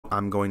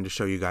I'm going to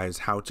show you guys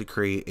how to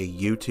create a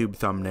YouTube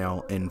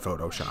thumbnail in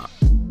Photoshop.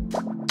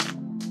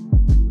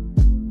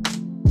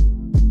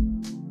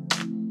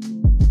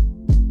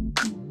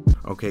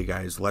 Okay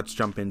guys, let's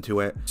jump into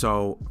it.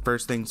 So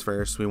first things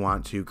first, we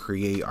want to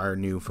create our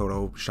new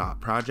Photoshop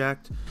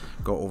project.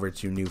 Go over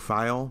to new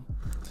file,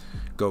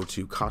 go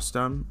to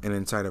custom, and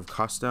inside of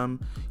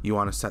custom, you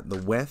want to set the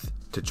width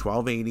to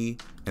 1280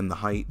 and the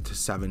height to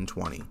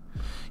 720.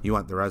 You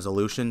want the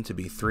resolution to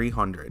be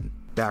 300.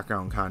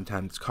 Background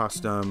content's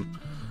custom.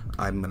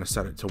 I'm going to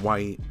set it to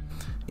white,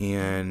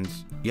 and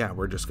yeah,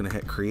 we're just going to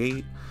hit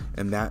create,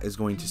 and that is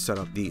going to set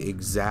up the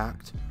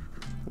exact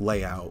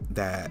layout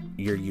that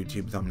your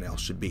YouTube thumbnail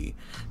should be.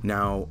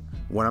 Now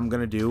what I'm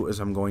going to do is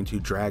I'm going to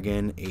drag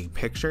in a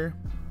picture.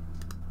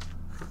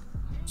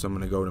 So I'm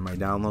going to go to my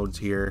downloads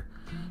here,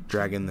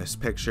 drag in this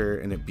picture,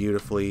 and it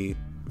beautifully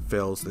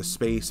fills the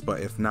space,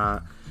 but if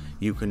not,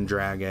 you can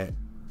drag it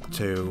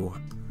to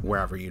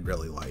wherever you'd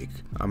really like.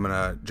 I'm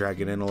gonna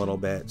drag it in a little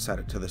bit, set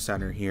it to the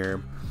center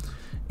here,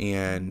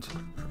 and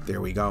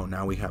there we go.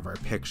 Now we have our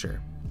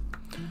picture.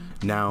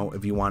 Now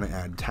if you want to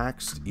add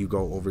text, you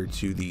go over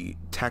to the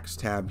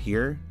text tab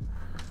here,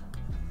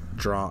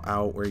 draw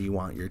out where you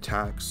want your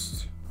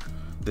text.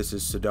 This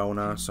is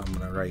Sedona, so I'm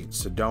gonna write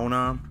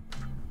Sedona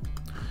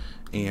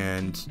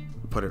and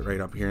put it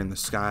right up here in the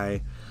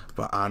sky.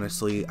 But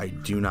honestly, I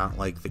do not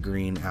like the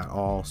green at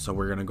all, so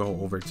we're gonna go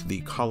over to the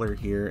color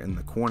here in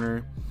the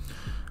corner,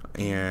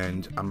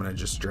 and I'm gonna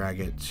just drag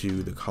it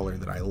to the color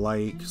that I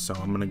like. So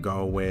I'm gonna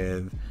go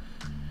with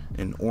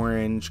an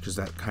orange because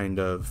that kind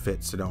of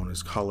fits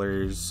Sedona's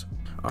colors.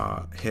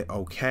 Hit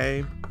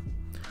OK,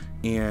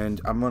 and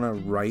I'm gonna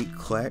right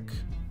click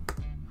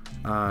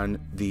on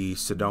the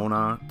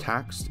Sedona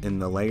text in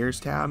the layers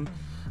tab.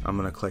 I'm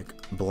gonna click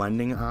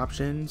blending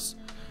options,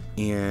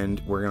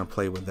 and we're gonna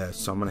play with this.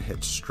 So I'm gonna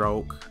hit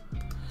stroke,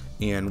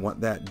 and what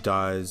that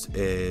does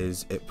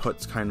is it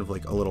puts kind of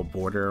like a little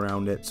border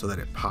around it so that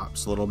it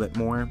pops a little bit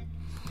more.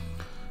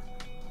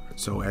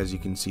 So as you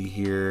can see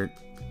here,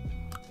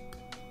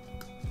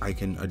 I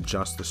can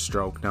adjust the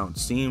stroke. Now it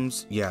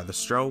seems, yeah, the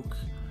stroke,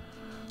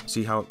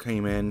 see how it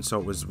came in? So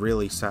it was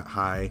really set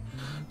high,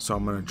 so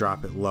I'm gonna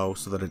drop it low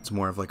so that it's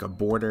more of like a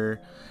border,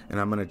 and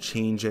I'm gonna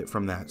change it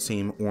from that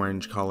same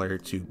orange color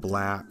to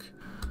black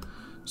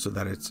so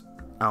that it's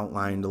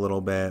outlined a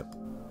little bit.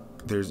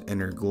 There's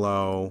inner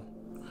glow,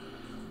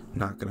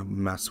 not gonna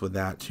mess with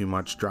that too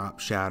much. Drop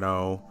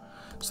shadow,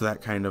 so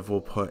that kind of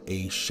will put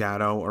a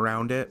shadow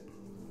around it.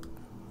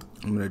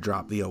 I'm gonna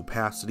drop the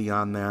opacity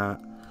on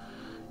that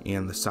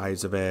and the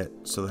size of it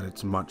so that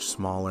it's much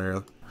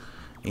smaller,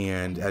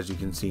 and as you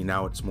can see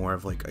now it's more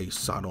of like a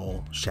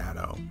subtle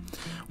shadow,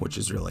 which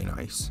is really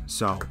nice.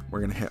 So we're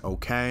gonna hit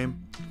OK,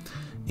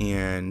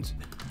 and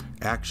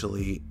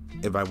actually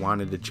if I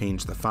wanted to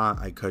change the font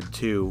I could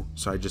too,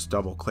 so I just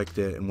double clicked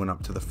it and went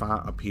up to the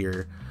font up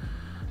here,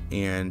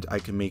 and I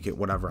can make it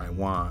whatever I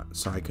want.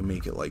 So I can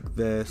make it like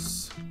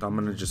this. So I'm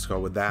gonna just go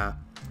with that,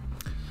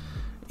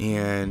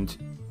 and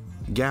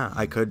yeah,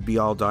 I could be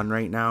all done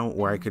right now,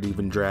 or I could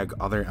even drag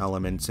other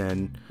elements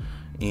in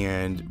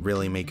and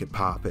really make it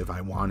pop if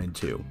I wanted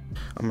to.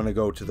 I'm gonna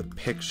go to the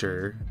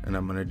picture and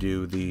I'm gonna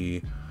do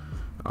the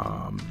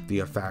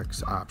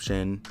effects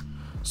option,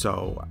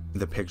 so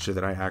the picture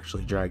that I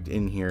actually dragged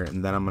in here,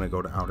 and then I'm gonna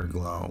go to outer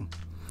glow,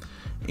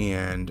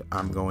 and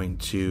I'm going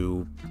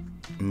to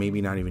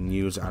maybe not even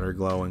use outer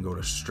glow and go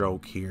to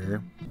stroke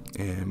here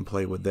and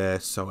play with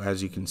this. So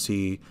as you can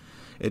see,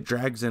 it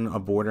drags in a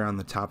border on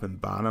the top and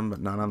bottom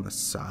but not on the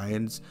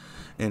sides,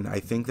 and I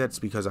think that's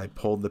because I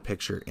pulled the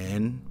picture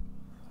in.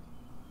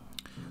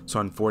 So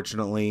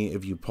unfortunately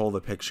if you pull the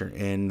picture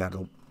in,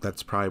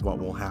 that's probably what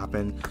will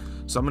happen.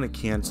 So I'm going to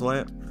cancel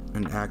it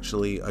and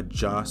actually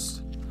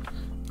adjust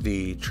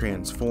the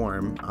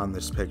transform on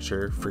this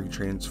picture. Free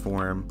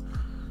transform,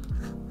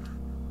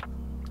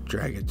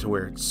 drag it to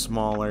where it's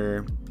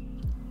smaller,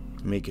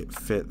 make it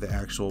fit the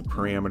actual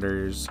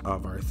parameters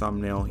of our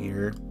thumbnail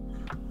here,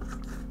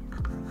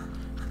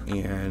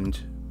 and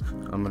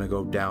I'm gonna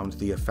go down to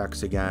the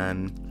effects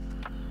again,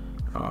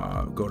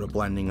 go to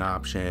blending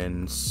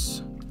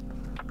options,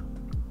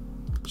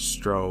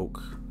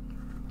 stroke,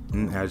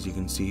 and as you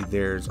can see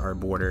there's our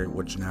border,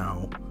 which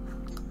now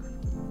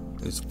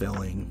is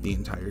filling the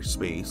entire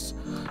space.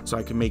 So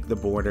I can make the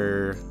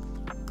border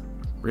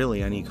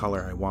really any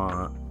color I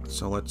want.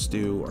 So let's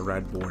do a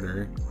red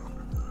border.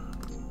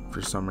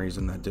 For some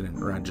reason that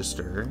didn't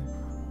register.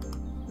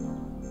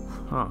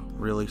 Huh,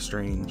 really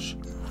strange.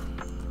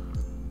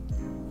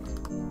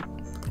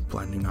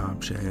 Blending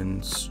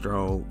options,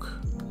 stroke.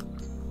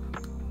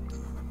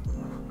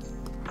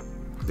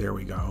 There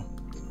we go.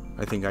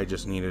 I think I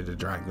just needed to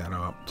drag that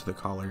up to the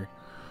color.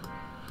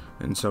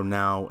 And so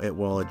now it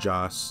will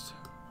adjust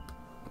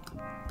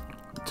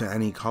to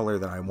any color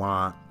that I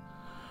want.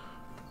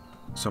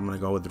 So I'm gonna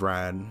go with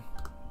red.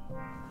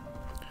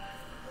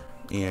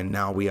 And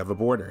now we have a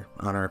border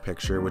on our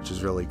picture, which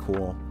is really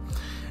cool.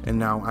 And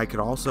now I could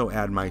also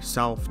add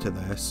myself to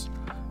this.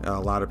 A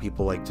lot of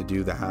people like to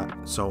do that.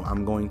 So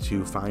I'm going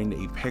to find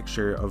a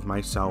picture of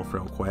myself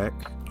real quick.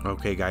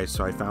 Okay guys,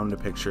 so I found a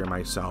picture of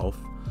myself.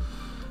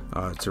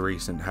 It's a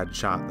recent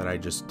headshot that I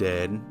just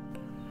did,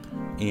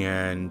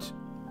 and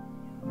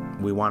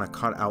we want to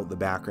cut out the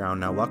background.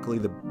 Now luckily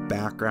the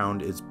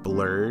background is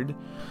blurred,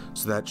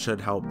 so that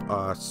should help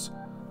us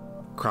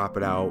crop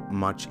it out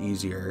much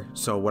easier.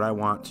 So what I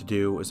want to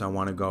do is I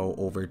want to go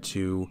over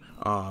to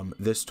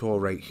this tool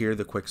right here,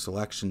 the quick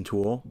selection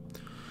tool,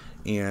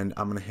 and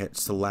I'm going to hit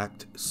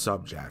select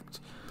subject.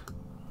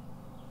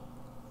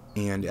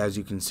 And as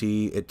you can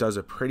see, it does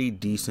a pretty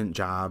decent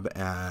job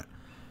at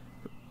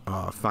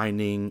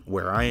finding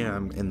where I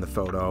am in the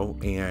photo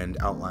and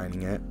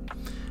outlining it.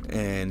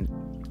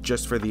 And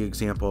just for the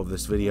example of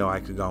this video, I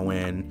could go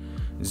in,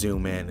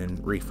 zoom in,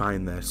 and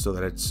refine this so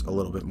that it's a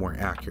little bit more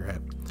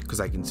accurate, because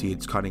I can see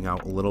it's cutting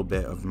out a little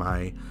bit of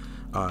my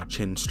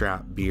chin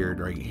strap beard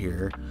right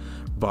here.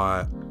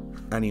 But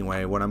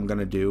anyway, what I'm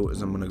gonna do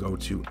is I'm gonna go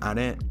to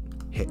edit,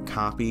 hit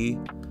copy,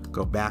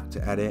 go back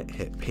to edit,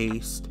 hit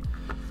paste,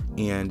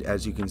 and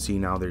as you can see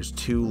now there's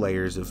 2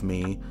 layers of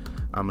me.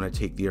 I'm gonna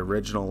take the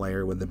original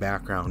layer with the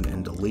background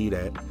and delete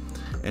it,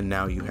 and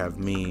now you have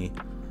me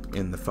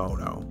in the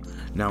photo.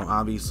 Now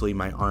obviously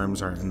my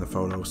arms aren't in the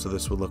photo, so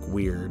this would look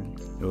weird.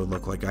 It would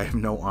look like I have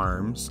no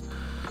arms.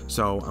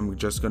 So I'm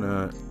just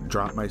gonna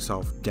drop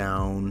myself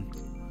down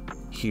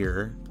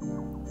here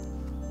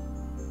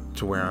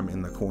to where I'm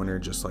in the corner,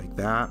 just like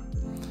that.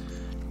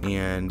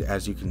 And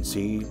as you can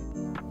see,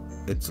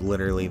 it's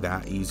literally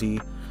that easy.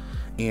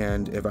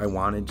 And if I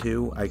wanted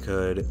to, I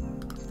could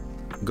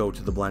go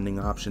to the blending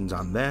options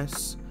on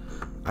this.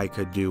 I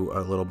could do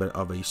a little bit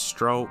of a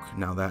stroke.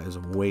 Now that is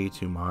way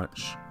too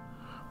much.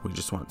 We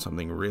just want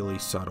something really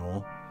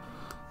subtle.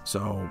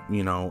 So,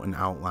 you know, an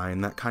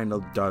outline. That kind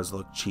of does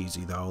look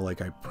cheesy though.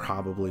 Like I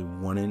probably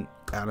wouldn't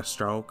add a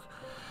stroke.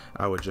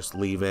 I would just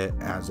leave it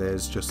as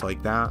is, just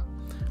like that.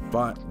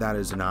 But that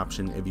is an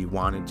option if you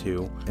wanted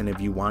to. And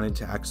if you wanted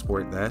to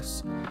export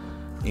this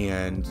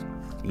and,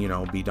 you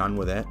know, be done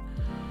with it,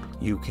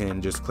 you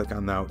can just click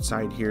on the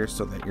outside here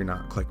so that you're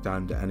not clicked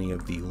onto any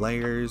of the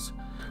layers.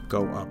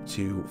 Go up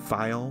to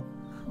File,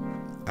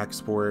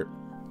 Export,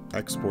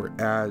 Export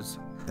As,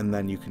 and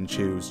then you can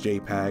choose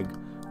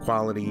JPEG.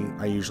 Quality,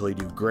 I usually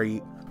do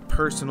great.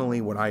 Personally,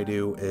 what I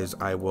do is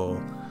I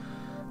will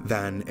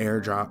then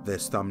airdrop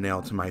this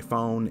thumbnail to my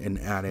phone and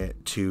add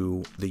it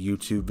to the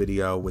YouTube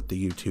video with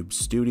the YouTube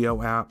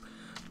Studio app.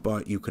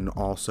 But you can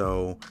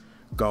also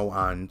go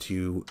on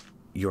to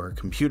your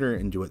computer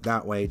and do it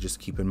that way. Just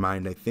keep in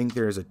mind, I think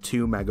there's a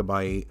 2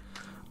 megabyte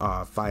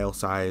file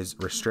size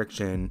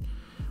restriction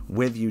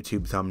with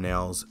YouTube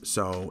thumbnails,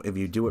 so if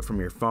you do it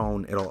from your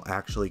phone, it'll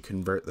actually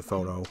convert the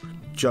photo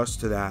just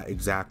to that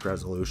exact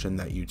resolution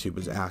that YouTube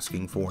is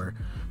asking for,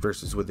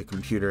 versus with the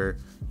computer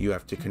you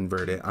have to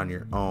convert it on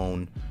your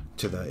own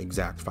to the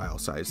exact file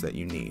size that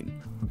you need.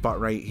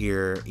 But right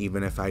here,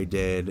 even if I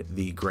did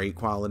the great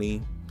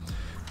quality,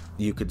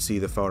 you could see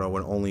the photo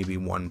would only be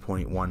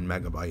 1.1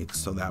 megabytes,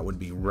 so that would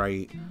be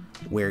right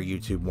where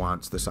YouTube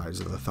wants the size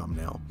of the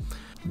thumbnail.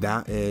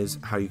 That is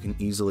how you can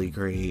easily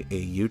create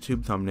a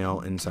YouTube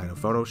thumbnail inside of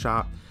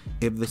Photoshop.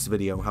 If this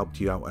video helped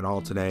you out at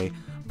all today,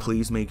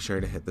 please make sure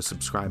to hit the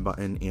subscribe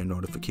button and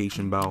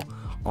notification bell.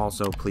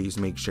 Also, please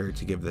make sure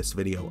to give this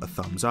video a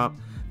thumbs up.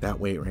 That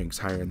way it ranks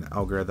higher in the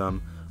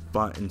algorithm.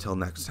 But until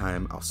next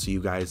time, I'll see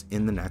you guys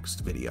in the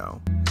next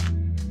video.